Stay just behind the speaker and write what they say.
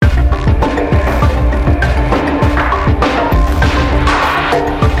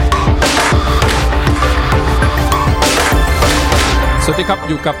ดีครับ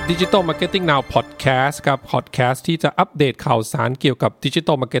อยู่กับ Digital Marketing Now Podcast ครับ Podcast ที่จะอัปเดตข่าวสารเกี่ยวกับ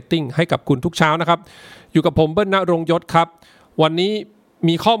Digital Marketing ให้กับคุณทุกเช้านะครับอยู่กับผมเบิ้ล ณรงค์ยศครับวันนี้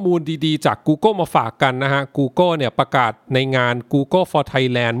มีข้อมูลดีๆจาก Google มาฝากกันนะฮะ Google เนี่ยประกาศในงาน Google for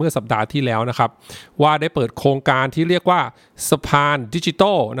Thailand เมื่อสัปดาห์ที่แล้วนะครับว่าได้เปิดโครงการที่เรียกว่าสะพานดิจิ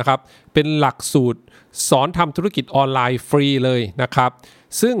ทัลนะครับเป็นหลักสูตรสอนทำธุรกิจออนไลน์ฟรีเลยนะครับ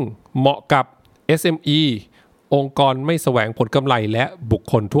ซึ่งเหมาะกับ SMEองค์กรไม่แสวงผลกำไรและบุค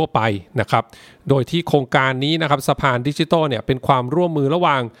คลทั่วไปนะครับโดยที่โครงการนี้นะครับสะพานดิจิทัลเนี่ยเป็นความร่วมมือระห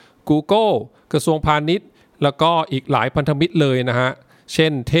ว่าง Google กระทรวงพาณิชย์แล้วก็อีกหลายพันธมิตรเลยนะฮะเช่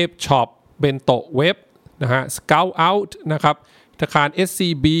นเทพช็อปเบนโตเว็บนะฮะ Scout Out นะครับธนาคาร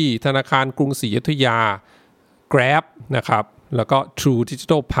SCB ธนาคารกรุงศรีอยุธยา Grab นะครับแล้วก็ True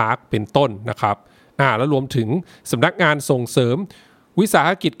Digital Park เป็นต้นนะครับแล้วรวมถึงสำนักงานส่งเสริมวิสา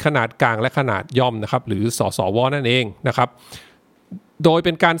หกิจขนาดกลางและขนาดย่อมนะครับหรือสสว.นั่นเองนะครับโดยเ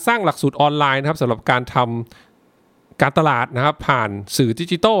ป็นการสร้างหลักสูตรออนไลน์นะครับสำหรับการทำการตลาดนะครับผ่านสื่อดิ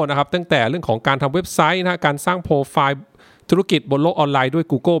จิทัลนะครับตั้งแต่เรื่องของการทำเว็บไซต์นะการสร้างโปรไฟล์ธุรกิจบนโลกออนไลน์ด้วย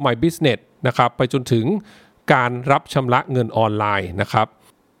Google My Business นะครับไปจนถึงการรับชำระเงินออนไลน์นะครับ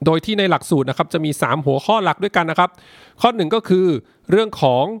โดยที่ในหลักสูตรนะครับจะมี3หัวข้อหลักด้วยกันนะครับข้อ1ก็คือเรื่องข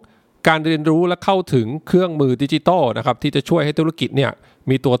องการเรียนรู้และเข้าถึงเครื่องมือดิจิทัลนะครับที่จะช่วยให้ธุรกิจเนี่ย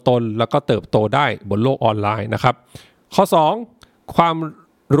มีตัวตนแล้วก็เติบโตได้บนโลกออนไลน์นะครับข้อ2ความ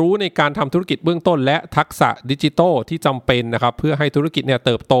รู้ในการทำธุรกิจเบื้องต้นและทักษะดิจิทัลที่จำเป็นนะครับเพื่อให้ธุรกิจเนี่ยเ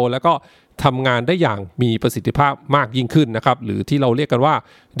ติบโตแล้วก็ทำงานได้อย่างมีประสิทธิภาพมากยิ่งขึ้นนะครับหรือที่เราเรียกกันว่า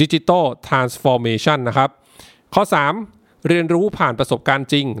Digital Transformation นะครับข้อ3เรียนรู้ผ่านประสบการณ์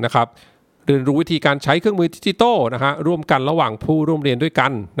จริงนะครับเรียนรู้วิธีการใช้เครื่องมือดิจิทัลนะฮะร่วมกันระหว่างผู้ร่วมเรียนด้วยกั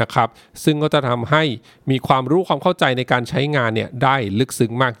นนะครับซึ่งก็จะทำให้มีความรู้ความเข้าใจในการใช้งานเนี่ยได้ลึกซึ้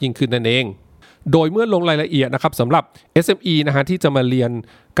งมากยิ่งขึ้นนั่นเองโดยเมื่อลงรายละเอียดนะครับสำหรับ SME นะฮะที่จะมาเรียน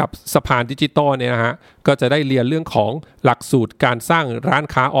กับสะพานดิจิทัลเนี่ยนะฮะก็จะได้เรียนเรื่องของหลักสูตรการสร้างร้าน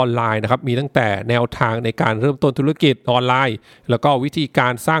ค้าออนไลน์นะครับมีตั้งแต่แนวทางในการเริ่มต้นธุรกิจออนไลน์แล้วก็วิธีกา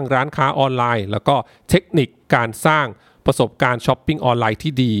รสร้างร้านค้าออนไลน์แล้วก็เทคนิคการสร้างประสบการณ์ช้อปปิ้งออนไลน์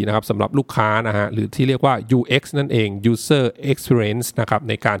ที่ดีนะครับสำหรับลูกค้านะฮะหรือที่เรียกว่า UX นั่นเอง User Experience นะครับ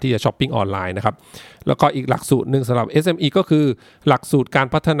ในการที่จะช้อปปิ้งออนไลน์นะครับแล้วก็อีกหลักสูตรหนึ่งสำหรับ SME ก็คือหลักสูตรการ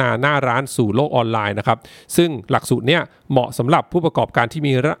พัฒนาหน้าร้านสู่โลกออนไลน์นะครับซึ่งหลักสูตรเนี้ยเหมาะสำหรับผู้ประกอบการที่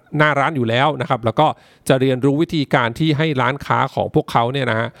มีหน้าร้านอยู่แล้วนะครับแล้วก็จะเรียนรู้วิธีการที่ให้ร้านค้าของพวกเขาเนี่ย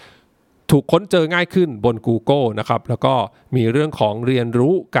นะฮะถูกค้นเจอง่ายขึ้นบน Google นะครับแล้วก็มีเรื่องของเรียน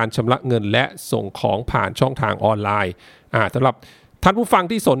รู้การชำระเงินและส่งของผ่านช่องทางออนไลน์สำหรับท่านผู้ฟัง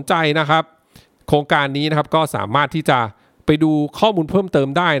ที่สนใจนะครับโครงการนี้นะครับก็สามารถที่จะไปดูข้อมูลเพิ่มเติม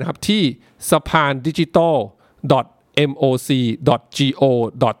ได้นะครับที่สะพานดิจิทัล moc.go.th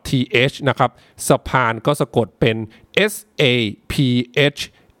นะครับสะพานก็สะกดเป็น SAPHAN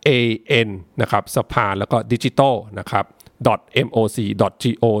นะครับสะพานแล้วก็ดิจิทัลนะครับ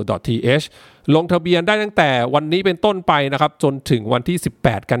moc.go.th ลงทะเบียนได้ตั้งแต่วันนี้เป็นต้นไปนะครับจนถึงวันที่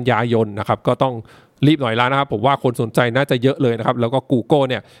18กันยายนนะครับก็ต้องรีบหน่อยแล้วนะครับผมว่าคนสนใจน่าจะเยอะเลยนะครับแล้วก็ Google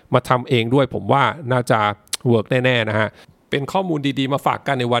เนี่ยมาทำเองด้วยผมว่าน่าจะเวิร์กแน่ๆนะฮะเป็นข้อมูลดีๆมาฝาก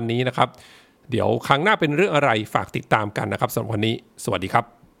กันในวันนี้นะครับเดี๋ยวครั้งหน้าเป็นเรื่องอะไรฝากติดตามกันนะครับสำหรับวันนี้สวัสดีครั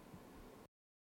บ